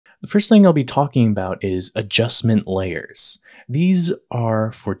The first thing I'll be talking about is adjustment layers. These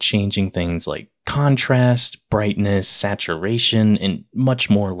are for changing things like contrast, brightness, saturation, and much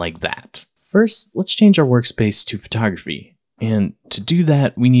more like that. First, let's change our workspace to photography. And to do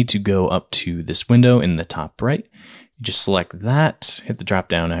that, we need to go up to this window in the top right. You just select that, hit the drop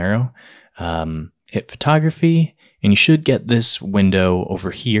down arrow, hit photography, and you should get this window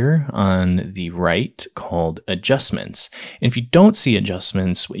over here on the right called adjustments. And if you don't see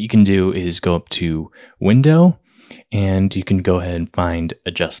adjustments, what you can do is go up to window and you can go ahead and find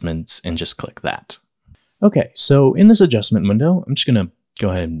adjustments and just click that. Okay, so in this adjustment window, I'm just gonna go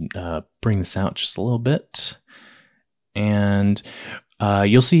ahead and bring this out just a little bit. And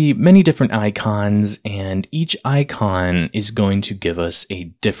you'll see many different icons, and each icon is going to give us a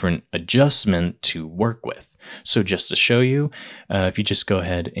different adjustment to work with. So just to show you, if you just go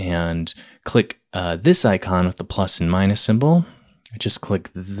ahead and click this icon with the plus and minus symbol, just click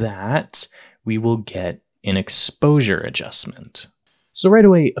that, we will get an exposure adjustment. So right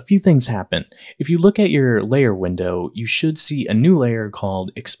away, a few things happen. If you look at your layer window, you should see a new layer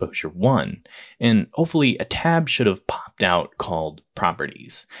called Exposure 1, and hopefully a tab should have popped out called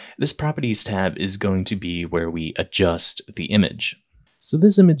Properties. This Properties tab is going to be where we adjust the image. So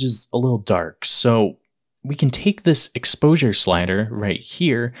this image is a little dark, so we can take this exposure slider right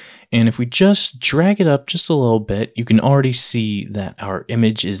here, and if we just drag it up just a little bit, you can already see that our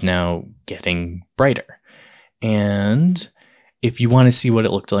image is now getting brighter. And if you want to see what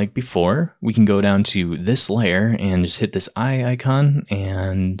it looked like before, we can go down to this layer and just hit this eye icon,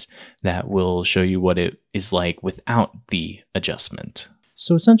 and that will show you what it is like without the adjustment.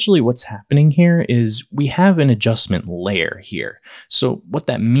 So essentially what's happening here is we have an adjustment layer here. So what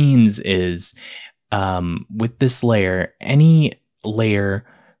that means is with this layer, any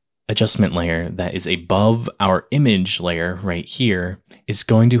adjustment layer that is above our image layer right here is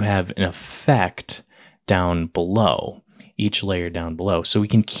going to have an effect down below, each layer down below. So we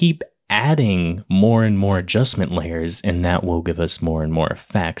can keep adding more and more adjustment layers, and that will give us more and more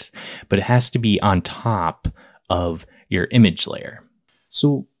effects, but it has to be on top of your image layer.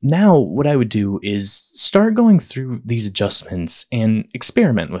 So now what I would do is start going through these adjustments and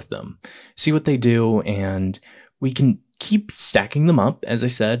experiment with them, see what they do, and we can keep stacking them up, as I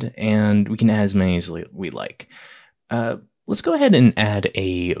said, and we can add as many as we like. Let's go ahead and add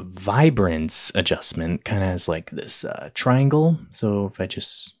a vibrance adjustment, kind of as like this triangle. So if I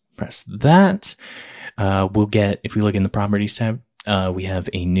just press that, we'll get, if we look in the properties tab, we have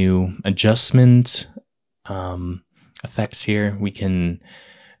a new adjustment effects here. We can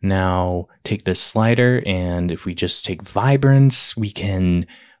now take this slider, and if we just take vibrance, we can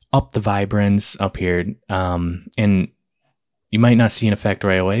up the vibrance up here. And you might not see an effect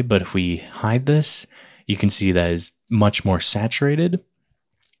right away, but if we hide this, you can see that is much more saturated.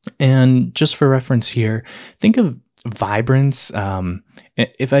 And just for reference here, think of vibrance.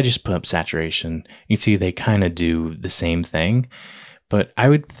 If I just put up saturation, you can see they kind of do the same thing. But I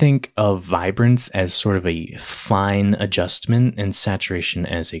would think of vibrance as sort of a fine adjustment and saturation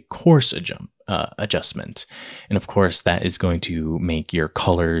as a coarse adjustment. And of course, that is going to make your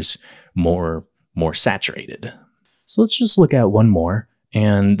colors more saturated. So let's just look at one more.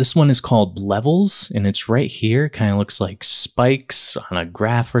 And this one is called levels, and it's right here. Kind of looks like spikes on a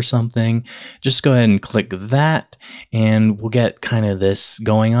graph or something. Just go ahead and click that, and we'll get kind of this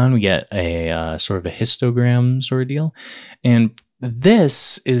going on. We get a sort of a histogram sort of deal. And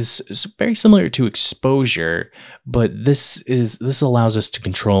this is very similar to exposure, but this allows us to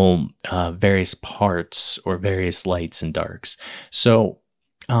control various parts or various lights and darks. So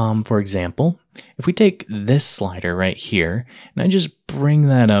for example, if we take this slider right here, and I just bring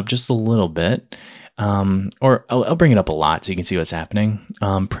that up just a little bit, or I'll bring it up a lot so you can see what's happening.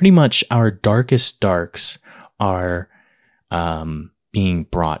 Pretty much our darkest darks are being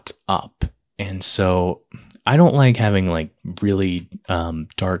brought up. And so I don't like having like really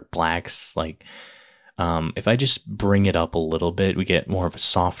dark blacks. Like if I just bring it up a little bit, we get more of a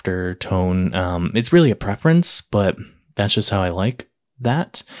softer tone. It's really a preference, but that's just how I like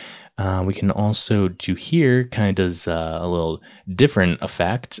that. We can also do here, kind of does a little different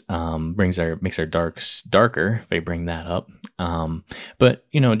effect, makes our darks darker if I bring that up. But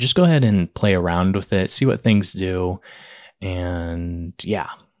you know, just go ahead and play around with it, see what things do, and yeah.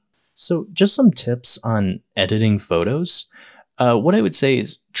 So just some tips on editing photos. What I would say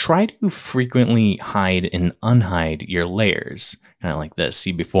is try to frequently hide and unhide your layers, kind of like this,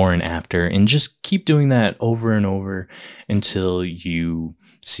 see before and after, and just keep doing that over and over until you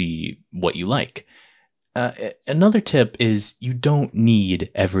see what you like. Another tip is you don't need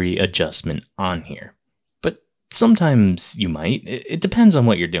every adjustment on here, but Sometimes you might. It depends on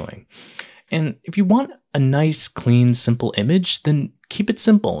what you're doing. And if you want a nice, clean, simple image, then keep it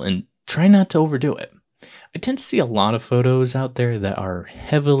simple and try not to overdo it. I tend to see a lot of photos out there that are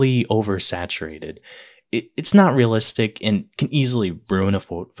heavily oversaturated. It's not realistic and can easily ruin a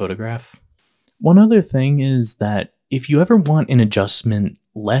photograph. One other thing is that if you ever want an adjustment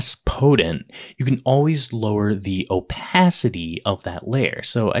less potent, you can always lower the opacity of that layer.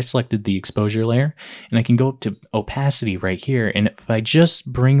 So I selected the exposure layer and I can go up to opacity right here. And if I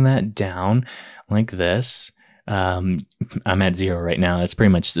just bring that down like this, I'm at 0 right now. That's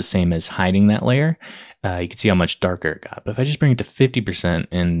pretty much the same as hiding that layer. You can see how much darker it got. But if I just bring it to 50%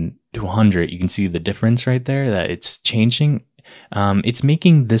 and to 100, you can see the difference right there, that it's changing. It's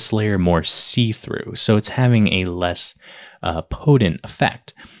making this layer more see-through, so it's having a less potent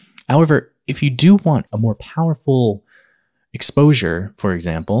effect. However, if you do want a more powerful exposure, for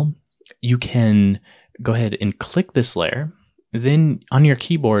example, you can go ahead and click this layer. Then on your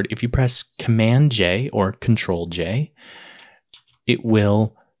keyboard, if you press Command J or Control J, it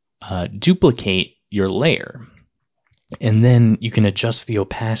will duplicate your layer. And then you can adjust the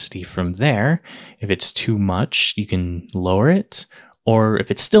opacity from there. If it's too much, you can lower it. Or if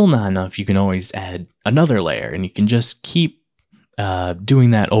it's still not enough, you can always add another layer, and you can just keep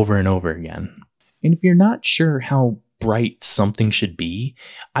doing that over and over again. And if you're not sure how bright something should be,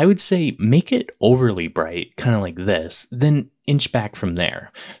 I would say make it overly bright, kind of like this, then inch back from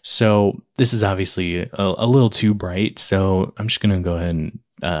there. So this is obviously a little too bright, so I'm just going to go ahead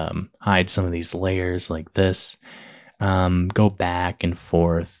and hide some of these layers like this. Go back and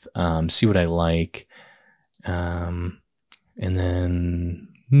forth, see what I like. And then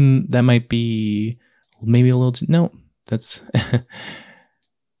that might be maybe a little too, no, that's,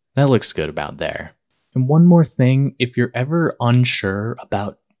 that looks good about there. And one more thing, if you're ever unsure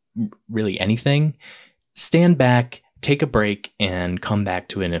about really anything, stand back, take a break, and come back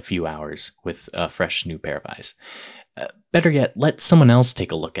to it in a few hours with a fresh new pair of eyes. Better yet, let someone else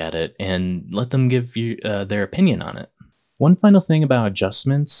take a look at it and let them give you their opinion on it. One final thing about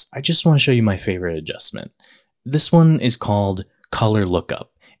adjustments, I just want to show you my favorite adjustment. This one is called Color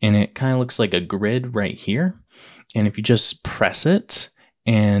Lookup, and it kind of looks like a grid right here. And if you just press it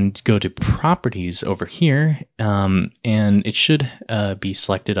and go to Properties over here, and it should be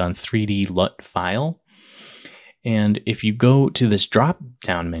selected on 3D LUT file. And if you go to this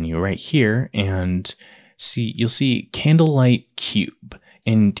drop-down menu right here and you'll see Candlelight Cube,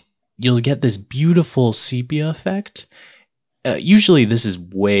 and you'll get this beautiful sepia effect. Usually this is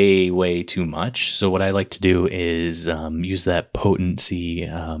way too much. So what I like to do is use that potency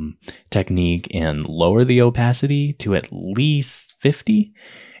technique and lower the opacity to at least 50.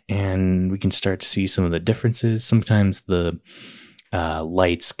 And we can start to see some of the differences. Sometimes the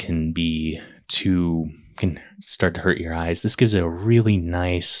lights can start to hurt your eyes. This gives it a really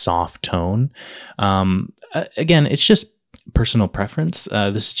nice soft tone. Again, it's just personal preference.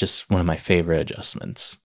 This is just one of my favorite adjustments.